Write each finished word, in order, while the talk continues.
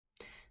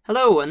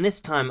Hello, and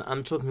this time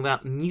I'm talking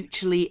about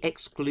mutually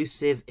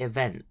exclusive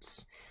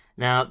events.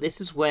 Now,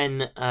 this is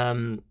when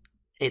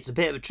it's a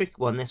bit of a tricky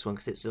one, this one,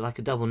 because it's like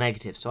a double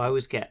negative, so I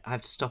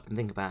have to stop and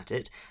think about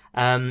it.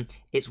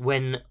 It's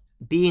when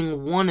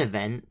being one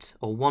event,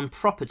 or one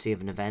property of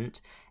an event,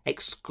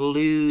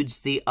 excludes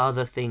the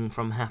other thing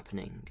from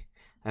happening.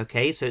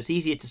 Okay, so it's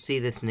easier to see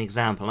this in an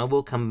example. I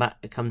will come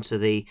to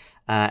the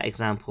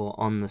example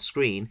on the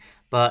screen,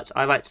 but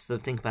I like to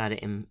think about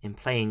it in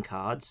playing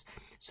cards.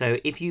 So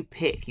if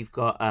you've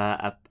got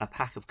a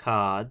pack of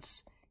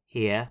cards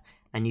here,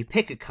 and you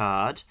pick a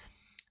card,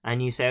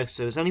 and you say, oh,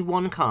 so there's only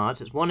one card,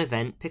 so it's one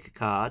event, pick a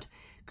card.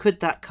 Could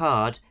that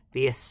card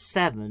be a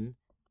 7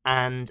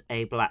 and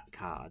a black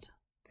card?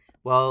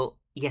 Well,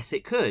 yes,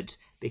 it could,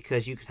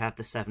 because you could have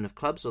the 7 of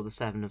clubs or the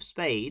 7 of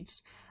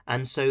spades.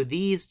 And so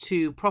these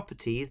two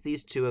properties,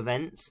 these two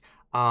events,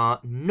 are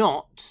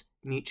not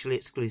mutually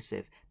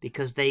exclusive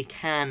because they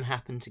can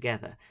happen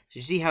together. So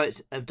you see how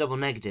it's a double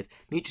negative.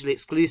 Mutually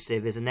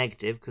exclusive is a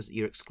negative because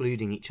you're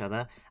excluding each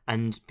other,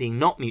 and being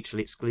not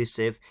mutually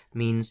exclusive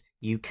means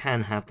you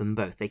can have them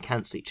both. They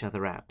cancel each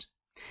other out.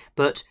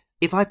 But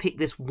if I pick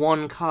this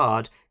one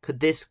card, could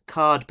this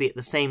card be at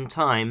the same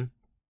time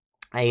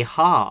a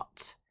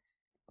heart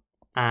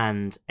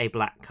and a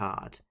black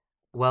card?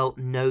 Well,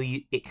 no,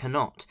 it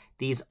cannot.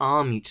 These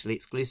are mutually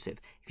exclusive.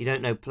 If you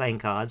don't know playing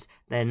cards,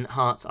 then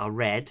hearts are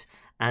red,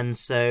 and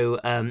so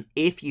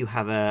if you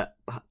have a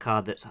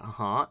card that's a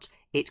heart,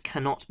 it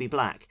cannot be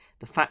black.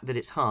 The fact that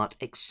it's heart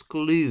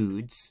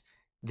excludes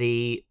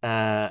the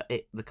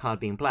card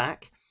being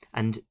black,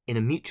 and in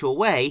a mutual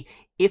way,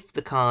 if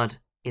the card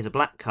is a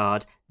black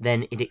card,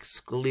 then it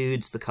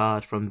excludes the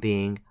card from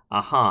being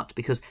a heart,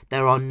 because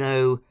there are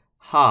no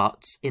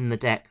hearts in the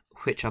deck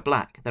which are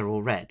black. They're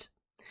all red.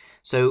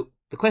 So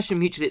the question of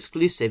mutually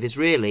exclusive is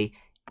really,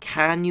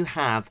 can you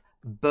have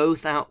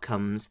both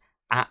outcomes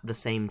at the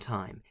same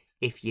time?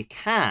 If you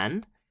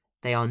can,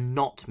 they are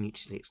not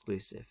mutually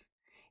exclusive.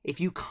 If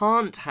you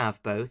can't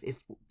have both,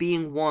 if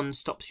being one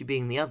stops you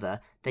being the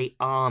other, they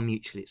are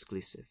mutually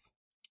exclusive.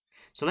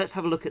 So let's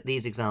have a look at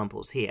these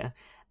examples here.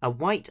 A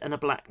white and a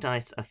black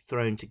dice are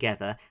thrown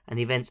together, and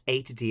the events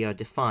A to D are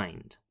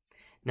defined.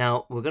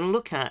 Now, we're going to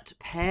look at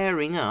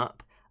pairing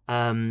up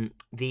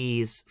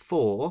these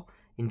four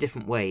in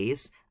different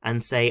ways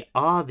and say,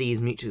 are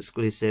these mutually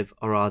exclusive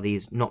or are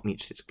these not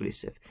mutually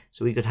exclusive?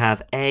 So we could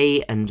have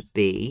A and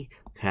B,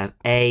 we could have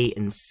A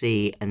and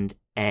C and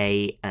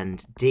A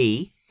and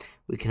D,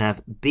 we can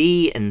have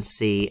B and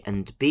C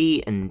and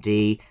B and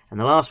D, and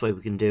the last way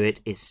we can do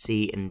it is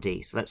C and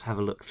D. So let's have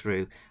a look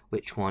through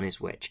which one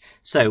is which.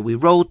 So we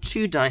roll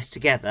two dice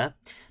together,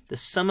 the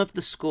sum of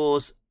the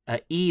scores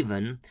are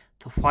even,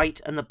 the white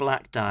and the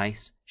black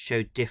dice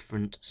show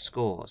different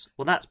scores.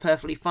 Well, that's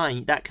perfectly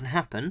fine. That can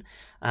happen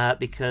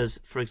because,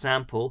 for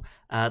example,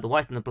 the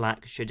white and the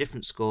black show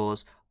different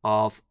scores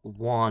of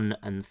 1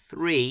 and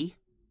 3,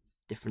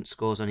 different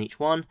scores on each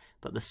one,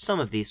 but the sum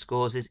of these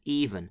scores is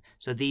even.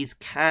 So these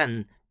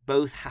can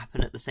both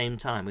happen at the same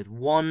time with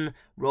one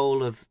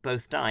roll of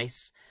both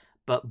dice,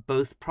 but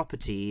both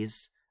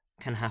properties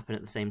can happen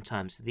at the same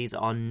time. So these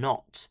are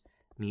not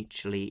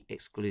mutually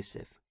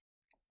exclusive.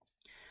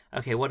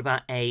 Okay, what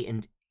about A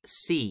and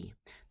C?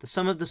 The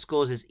sum of the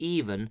scores is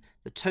even,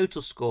 the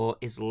total score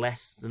is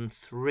less than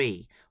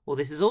 3. Well,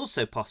 this is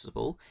also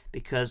possible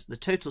because the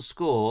total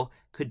score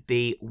could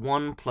be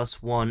 1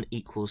 plus 1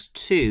 equals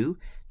 2.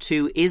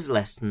 2 is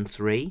less than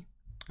 3.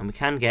 And we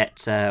can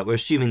get, we're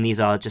assuming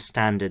these are just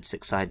standard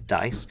 6-sided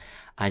dice.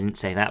 I didn't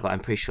say that, but I'm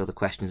pretty sure the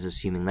question is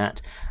assuming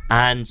that.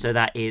 And so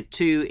that is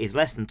 2 is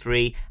less than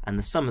 3, and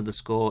the sum of the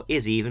score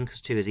is even because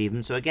 2 is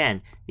even. So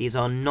again, these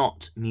are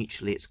not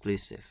mutually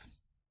exclusive.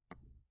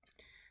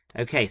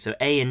 Okay, so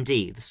A and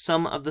D, the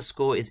sum of the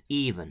score is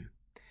even.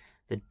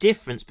 The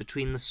difference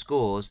between the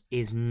scores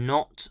is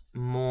not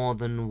more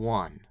than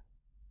 1.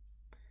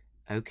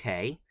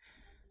 Okay,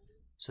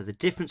 so the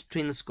difference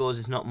between the scores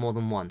is not more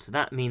than 1. So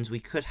that means we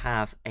could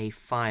have a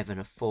 5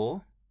 and a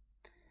 4.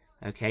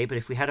 Okay, but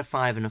if we had a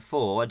 5 and a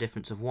 4, a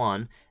difference of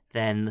 1,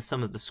 then the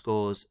sum of the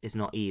scores is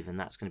not even.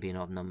 That's going to be an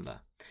odd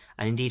number.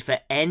 And indeed, for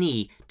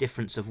any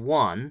difference of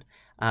 1,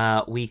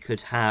 we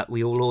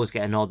will always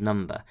get an odd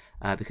number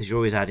because you're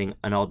always adding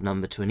an odd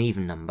number to an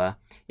even number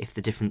if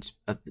the difference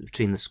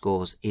between the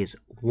scores is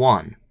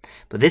 1.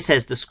 But this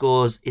says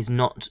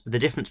the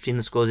difference between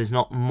the scores is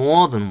not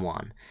more than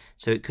 1.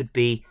 So it could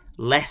be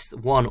less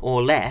 1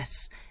 or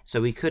less.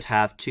 So we could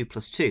have 2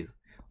 plus 2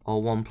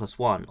 or 1 plus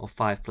 1 or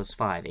 5 plus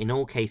 5, in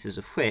all cases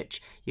of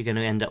which you're going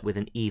to end up with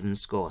an even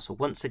score. So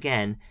once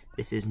again,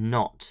 this is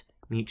not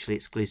mutually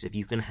exclusive.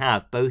 You can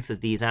have both of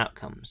these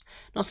outcomes.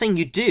 Not saying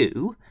you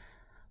do.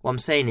 What I'm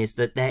saying is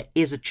that there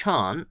is a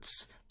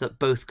chance that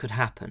both could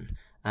happen.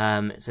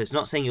 So it's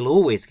not saying you'll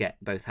always get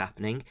both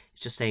happening.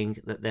 It's just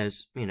saying that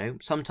there's,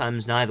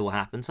 sometimes neither will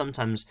happen.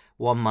 Sometimes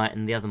one might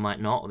and the other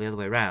might not, or the other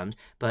way around.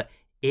 But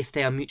if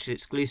they are mutually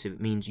exclusive, it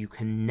means you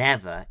can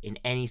never, in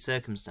any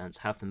circumstance,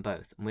 have them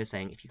both. And we're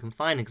saying if you can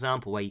find an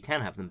example where you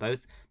can have them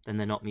both, then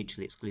they're not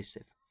mutually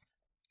exclusive.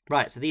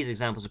 Right, so these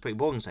examples are pretty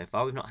boring so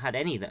far. We've not had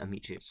any that are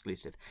mutually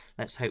exclusive.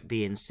 Let's hope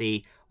B and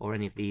C or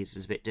any of these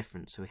is a bit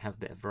different, so we have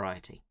a bit of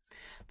variety.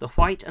 The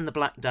white and the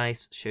black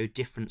dice show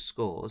different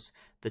scores.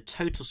 The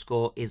total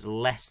score is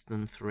less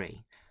than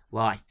 3.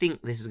 Well, I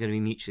think this is going to be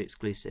mutually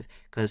exclusive,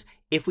 because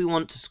if we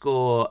want to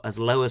score as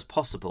low as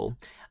possible,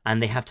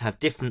 and they have to have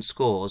different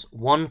scores,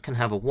 one can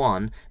have a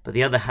 1, but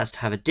the other has to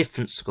have a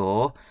different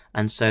score,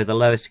 and so the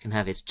lowest it can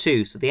have is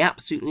 2. So the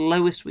absolute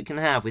lowest we can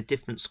have with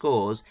different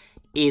scores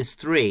is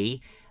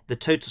 3. The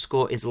total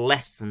score is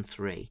less than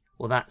 3.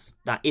 Well,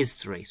 that is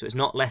 3, so it's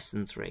not less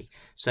than 3.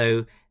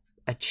 So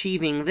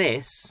achieving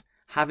this,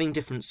 having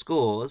different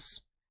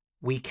scores,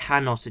 we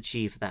cannot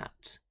achieve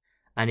that.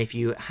 And if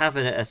you have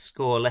a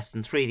score less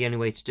than 3, the only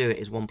way to do it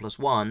is 1 plus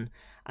 1,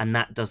 and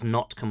that does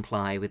not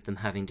comply with them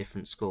having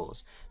different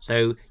scores.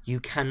 So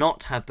you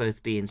cannot have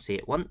both B and C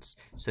at once,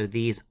 so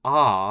these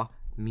are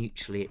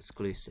mutually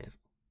exclusive.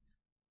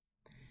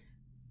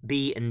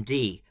 B and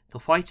D. The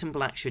white and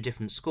black show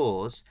different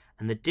scores,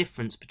 and the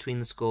difference between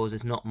the scores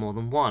is not more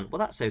than 1. Well,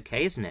 that's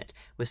okay, isn't it?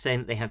 We're saying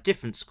that they have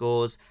different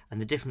scores,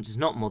 and the difference is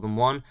not more than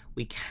 1.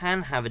 We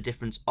can have a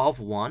difference of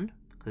 1,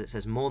 because it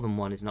says more than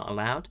 1 is not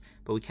allowed,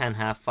 but we can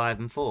have 5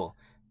 and 4.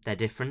 They're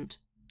different.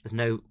 There's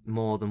no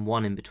more than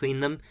 1 in between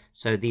them,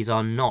 so these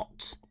are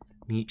not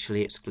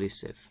mutually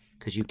exclusive,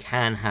 because you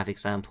can have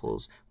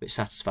examples which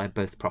satisfy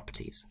both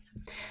properties.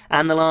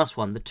 And the last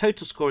one, the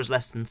total score is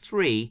less than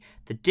 3.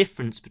 The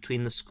difference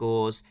between the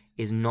scores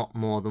is not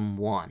more than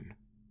 1.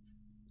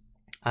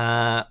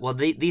 Well,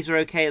 these are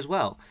okay as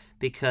well,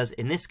 because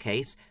in this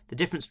case, the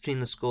difference between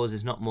the scores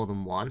is not more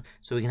than 1,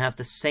 so we can have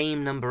the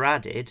same number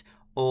added,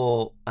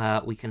 or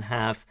we can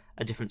have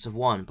a difference of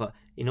 1. But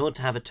in order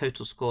to have a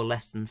total score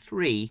less than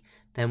 3,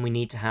 then we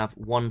need to have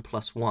 1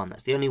 plus 1.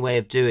 That's the only way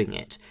of doing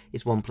it,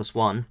 is 1 plus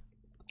 1,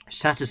 which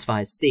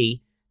satisfies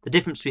C. The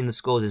difference between the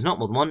scores is not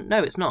more than 1.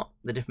 No, it's not.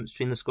 The difference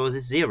between the scores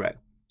is 0.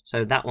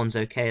 So that one's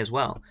okay as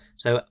well.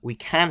 So we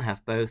can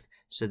have both,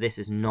 so this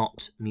is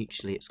not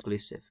mutually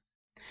exclusive.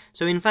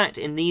 So in fact,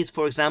 in these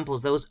 4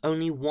 examples, there was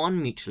only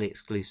one mutually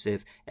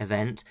exclusive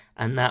event,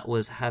 and that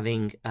was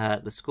having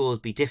the scores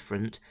be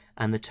different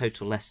and the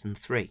total less than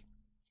 3.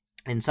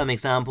 In some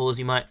examples,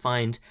 you might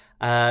find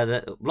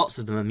that lots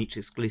of them are mutually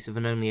exclusive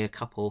and only a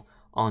couple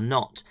are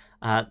not.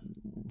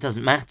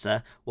 Doesn't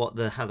matter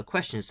how the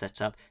question is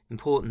set up. The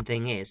important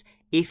thing is,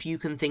 if you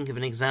can think of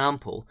an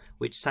example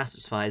which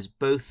satisfies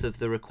both of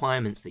the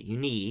requirements that you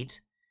need,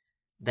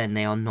 then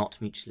they are not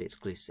mutually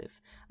exclusive.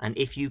 And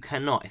if you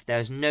cannot, if there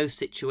is no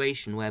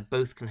situation where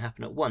both can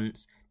happen at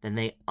once, then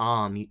they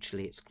are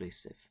mutually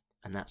exclusive.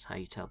 And that's how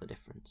you tell the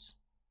difference.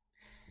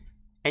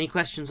 Any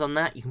questions on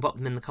that? You can pop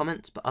them in the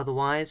comments, but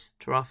otherwise,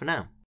 ta-ra for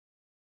now.